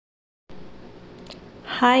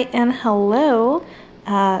Hi and hello.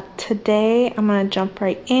 Today I'm going to jump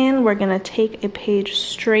right in. We're going to take a page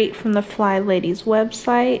straight from the Fly Ladies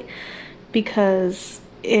website because,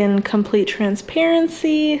 in complete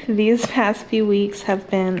transparency, these past few weeks have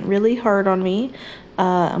been really hard on me,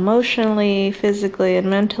 emotionally, physically, and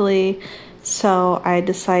mentally. So I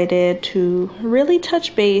decided to really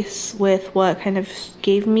touch base with what kind of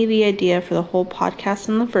gave me the idea for the whole podcast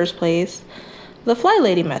in the first place, the Fly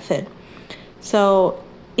Lady method. So,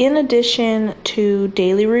 in addition to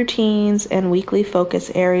daily routines and weekly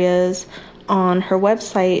focus areas on her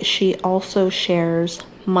website, she also shares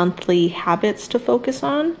monthly habits to focus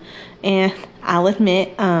on. And I'll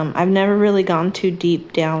admit, I've never really gone too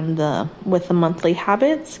deep down with the monthly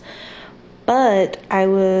habits, but I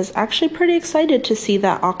was actually pretty excited to see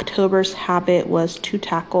that October's habit was to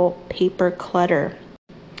tackle paper clutter.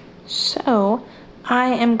 So, I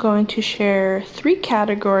am going to share 3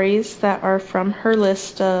 categories that are from her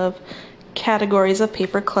list of categories of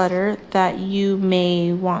paper clutter that you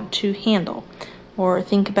may want to handle or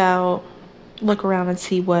think about, look around and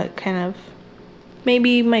see what kind of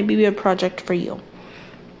maybe might be a project for you.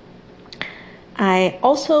 I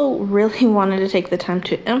also really wanted to take the time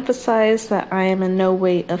to emphasize that I am in no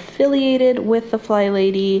way affiliated with the Fly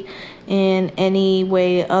Lady in any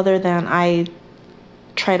way other than I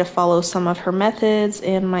try to follow some of her methods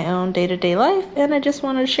in my own day-to-day life, and I just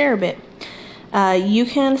wanted to share a bit. You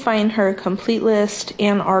can find her complete list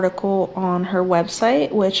and article on her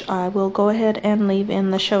website, which I will go ahead and leave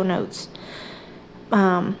in the show notes.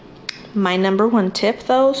 My number one tip,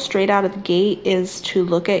 though, straight out of the gate, is to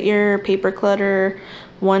look at your paper clutter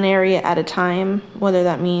one area at a time, whether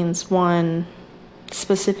that means one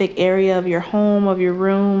specific area of your home, of your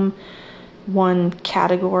room, one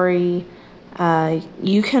category.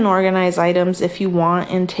 You can organize items if you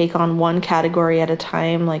want and take on one category at a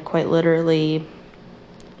time, like quite literally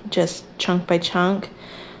just chunk by chunk.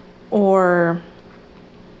 Or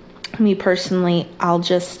me personally, I'll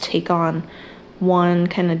just take on one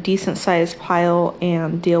kind of decent sized pile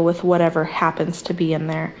and deal with whatever happens to be in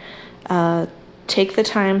there. Take the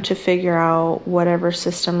time to figure out whatever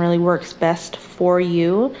system really works best for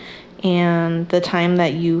you and the time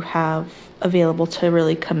that you have available to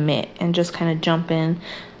really commit and just kind of jump in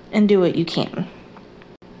and do what you can.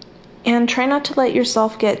 And try not to let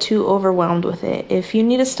yourself get too overwhelmed with it. If you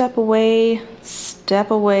need to step away,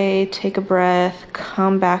 take a breath,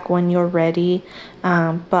 come back when you're ready.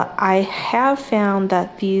 But I have found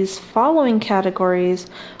that these following categories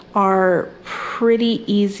are pretty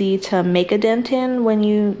easy to make a dent in when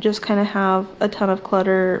you just kind of have a ton of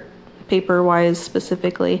clutter, paper-wise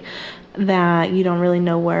specifically, that you don't really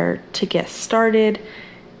know where to get started,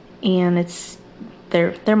 and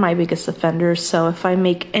they're my biggest offenders. So if I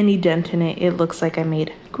make any dent in it, it looks like I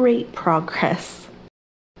made great progress.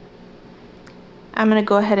 I'm going to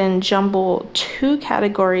go ahead and jumble 2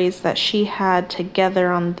 categories that she had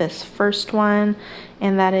together on this first one,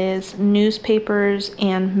 and that is newspapers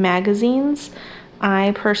and magazines.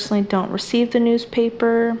 I personally don't receive the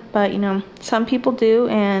newspaper, but some people do,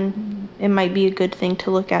 and it might be a good thing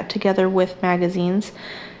to look at together with magazines.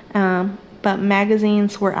 But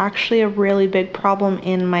magazines were actually a really big problem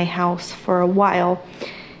in my house for a while,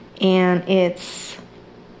 and it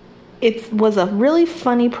was a really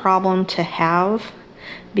funny problem to have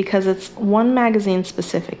because it's one magazine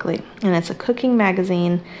specifically, and it's a cooking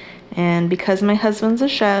magazine. And because my husband's a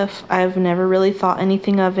chef, I've never really thought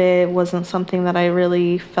anything of it. It wasn't something that I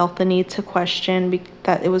really felt the need to question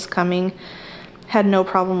that it was coming. Had no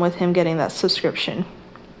problem with him getting that subscription.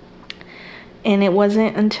 And it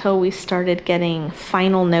wasn't until we started getting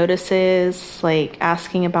final notices, like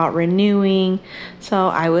asking about renewing. So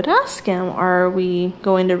I would ask him, are we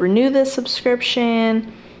going to renew this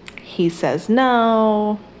subscription? He says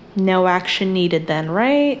no. No action needed then,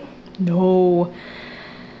 right? No.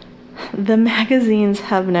 The magazines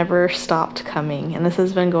have never stopped coming, and this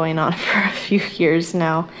has been going on for a few years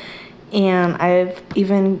now. And I've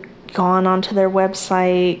even gone onto their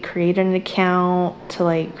website, created an account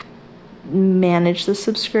to manage the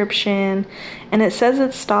subscription, and it says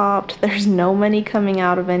it stopped. There's no money coming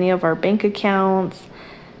out of any of our bank accounts,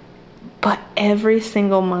 but every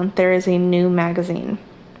single month there is a new magazine.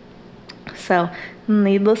 So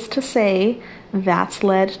needless to say, that's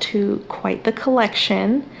led to quite the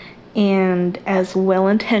collection. And as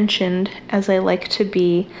well-intentioned as I like to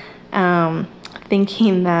be,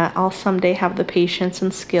 thinking that I'll someday have the patience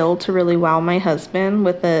and skill to really wow my husband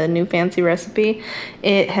with a new fancy recipe,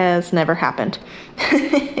 it has never happened.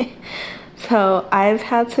 So I've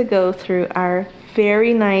had to go through our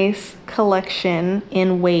very nice collection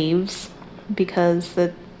in waves because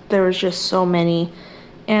there was just so many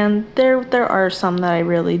And there are some that I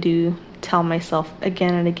really do tell myself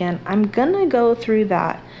again and again, I'm gonna go through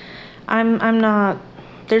that. I'm not,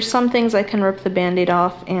 there's some things I can rip the band-aid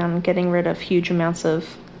off, and getting rid of huge amounts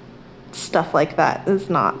of stuff like that that's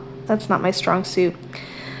not my strong suit.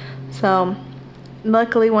 So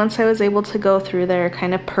luckily, once I was able to go through there,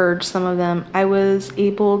 kind of purge some of them, I was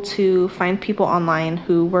able to find people online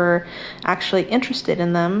who were actually interested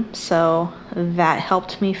in them. So that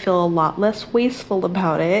helped me feel a lot less wasteful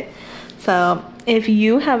about it. So if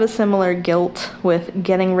you have a similar guilt with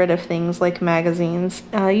getting rid of things like magazines,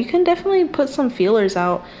 you can definitely put some feelers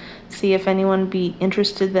out, see if anyone would be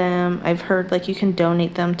interested in them. I've heard like you can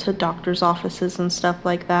donate them to doctors' offices and stuff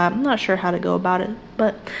like that. I'm not sure how to go about it,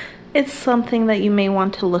 but it's something that you may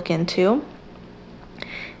want to look into.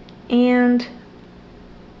 And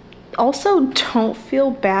also, don't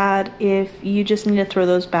feel bad if you just need to throw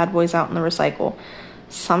those bad boys out in the recycle.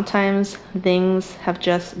 Sometimes things have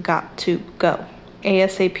just got to go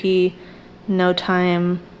ASAP, no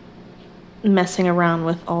time messing around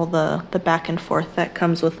with all the back and forth that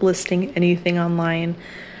comes with listing anything online,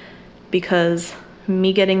 because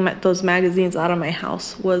me getting those magazines out of my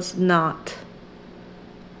house was not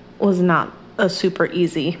a super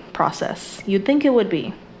easy process. You'd think it would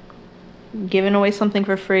be. Giving away something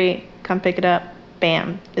for free, come pick it up,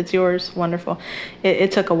 bam, it's yours, wonderful.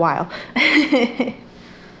 It took a while.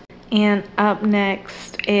 And up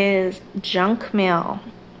next is junk mail.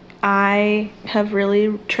 I have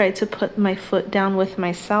really tried to put my foot down with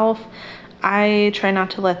myself. I try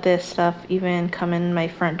not to let this stuff even come in my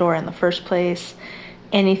front door in the first place.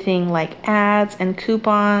 Anything like ads and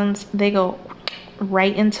coupons, they go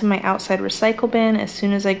right into my outside recycle bin as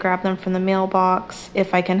soon as I grab them from the mailbox,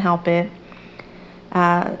 if I can help it.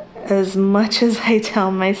 As much as I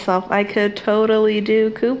tell myself I could totally do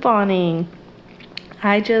couponing,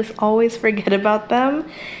 I just always forget about them,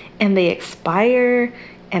 and they expire,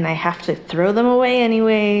 and I have to throw them away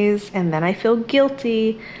anyways, and then I feel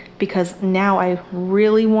guilty because now I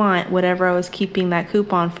really want whatever I was keeping that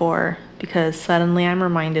coupon for, because suddenly I'm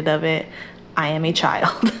reminded of it. I am a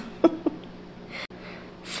child.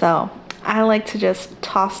 So I like to just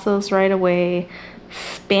toss those right away.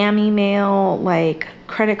 Spam email, like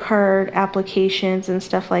credit card applications and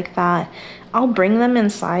stuff like that, I'll bring them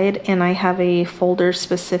inside, and I have a folder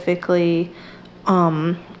specifically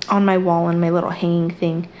on my wall in my little hanging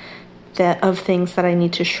thing of things that I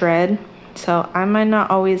need to shred. So I might not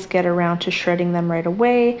always get around to shredding them right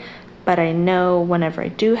away, but I know whenever I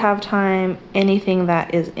do have time, anything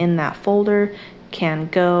that is in that folder can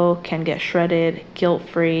get shredded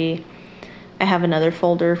guilt-free. I have another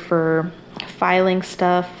folder for filing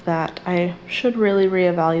stuff that I should really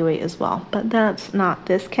reevaluate as well, but that's not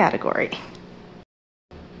this category.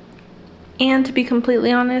 And to be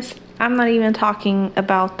completely honest, I'm not even talking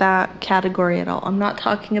about that category at all. I'm not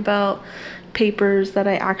talking about papers that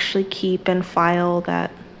I actually keep and file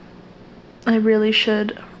that I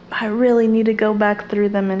really need to go back through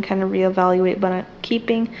them and kind of reevaluate what I'm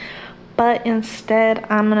keeping. But instead,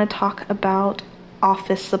 I'm going to talk about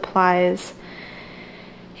office supplies.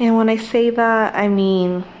 And when I say that, I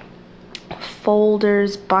mean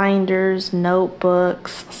folders, binders,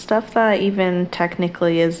 notebooks, stuff that even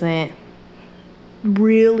technically isn't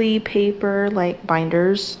really paper, like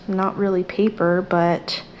binders, not really paper,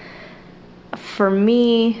 but for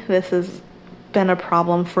me, this has been a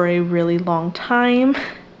problem for a really long time.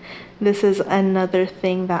 This is another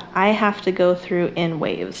thing that I have to go through in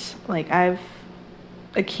waves. Like, I've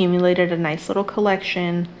accumulated a nice little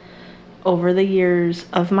collection over the years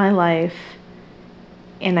of my life,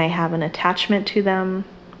 and I have an attachment to them.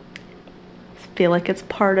 I feel like it's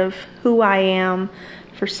part of who I am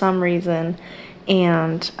for some reason,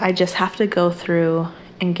 and I just have to go through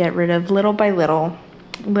and get rid of little by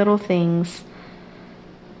little things,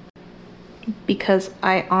 because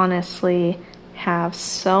I honestly have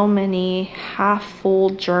so many half-full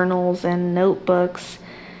journals and notebooks,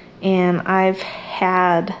 and I've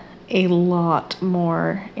had a lot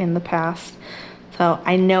more in the past. So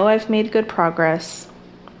I know I've made good progress.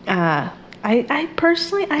 I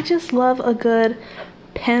personally, I just love a good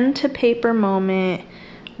pen to paper moment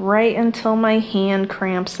right until my hand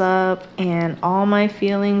cramps up and all my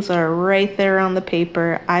feelings are right there on the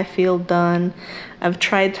paper. I feel done. I've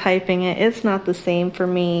tried typing it. It's not the same for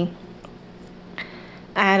me.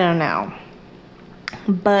 I don't know.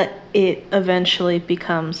 But it eventually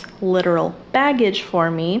becomes literal baggage for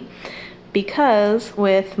me, because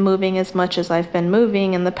with moving as much as I've been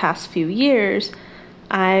moving in the past few years,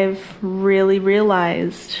 I've really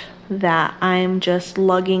realized that I'm just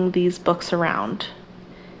lugging these books around.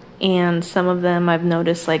 And some of them I've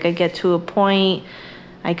noticed, like, I get to a point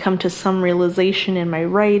I come to some realization in my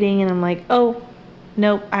writing and I'm like, oh,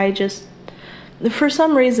 nope, for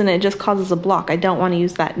some reason it just causes a block. I don't want to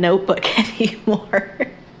use that notebook anymore.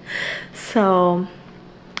 So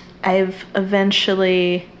I've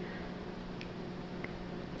eventually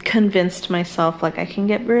convinced myself, like, I can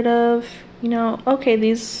get rid of, okay,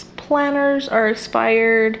 these planners are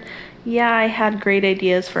expired. Yeah, I had great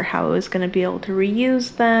ideas for how I was going to be able to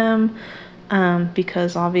reuse them,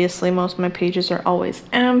 because obviously most of my pages are always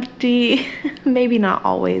empty. Maybe not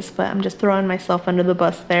always, but I'm just throwing myself under the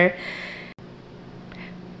bus there.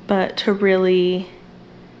 But to really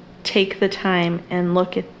take the time and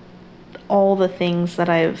look at all the things that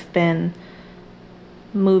I've been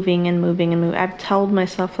moving. I've told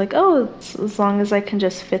myself, like, oh, as long as I can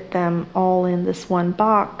just fit them all in this one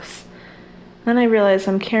box. Then I realize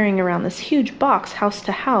I'm carrying around this huge box, house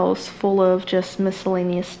to house, full of just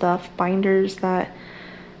miscellaneous stuff, binders that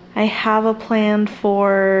I have a plan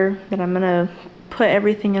for, that I'm gonna put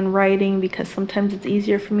everything in writing, because sometimes it's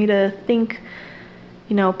easier for me to think,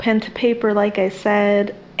 pen to paper, like I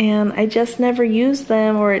said, and I just never use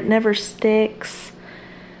them, or it never sticks.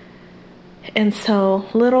 And so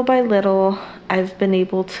little by little, I've been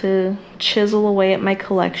able to chisel away at my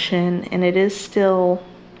collection, and it is still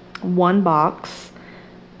one box,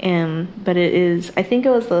 but it is, I think it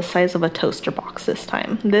was the size of a toaster box this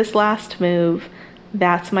time. This last move,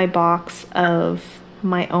 that's my box of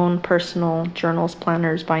my own personal journals,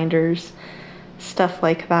 planners, binders, stuff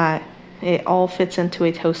like that. It all fits into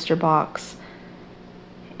a toaster box,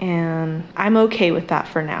 and I'm okay with that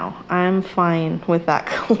for now. I'm fine with that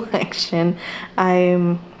collection.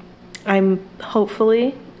 I'm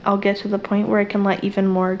hopefully I'll get to the point where I can let even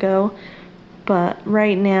more go, but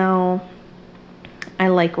right now I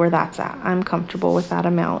like where that's at. I'm comfortable with that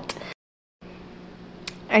amount.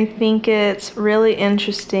 I think it's really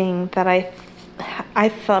interesting that I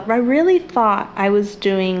really thought I was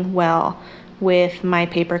doing well with my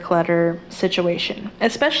paper clutter situation,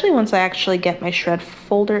 especially once I actually get my shred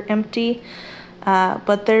folder empty.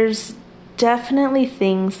 But there's definitely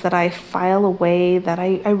things that I file away that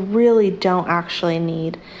I really don't actually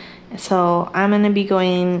need. So I'm going to be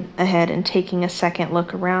going ahead and taking a second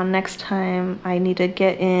look around next time I need to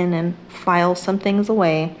get in and file some things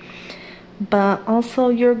away. But also,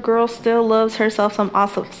 your girl still loves herself some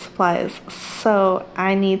office supplies, so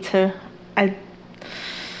I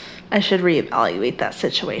should reevaluate that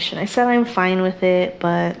situation. I said I'm fine with it,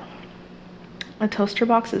 but a toaster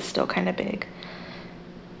box is still kind of big.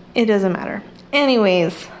 It doesn't matter.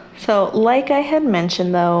 Anyways, so like I had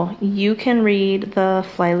mentioned though, you can read the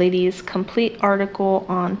Fly Lady's complete article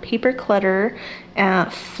on paper clutter at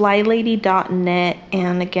flylady.net,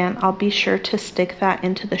 and again, I'll be sure to stick that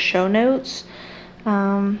into the show notes.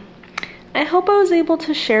 I hope I was able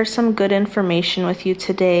to share some good information with you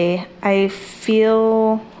today. I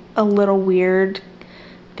feel a little weird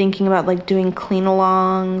thinking about like doing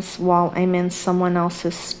clean-alongs while I'm in someone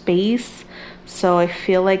else's space. So I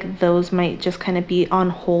feel like those might just kind of be on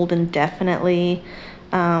hold indefinitely.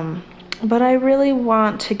 But I really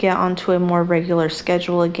want to get onto a more regular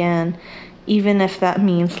schedule again, even if that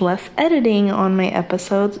means less editing on my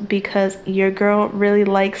episodes, because your girl really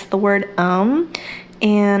likes the word and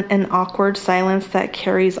an awkward silence that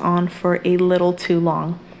carries on for a little too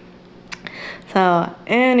long. So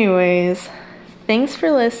anyways, thanks for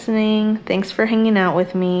listening. Thanks for hanging out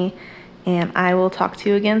with me, and I will talk to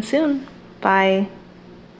you again soon. Bye.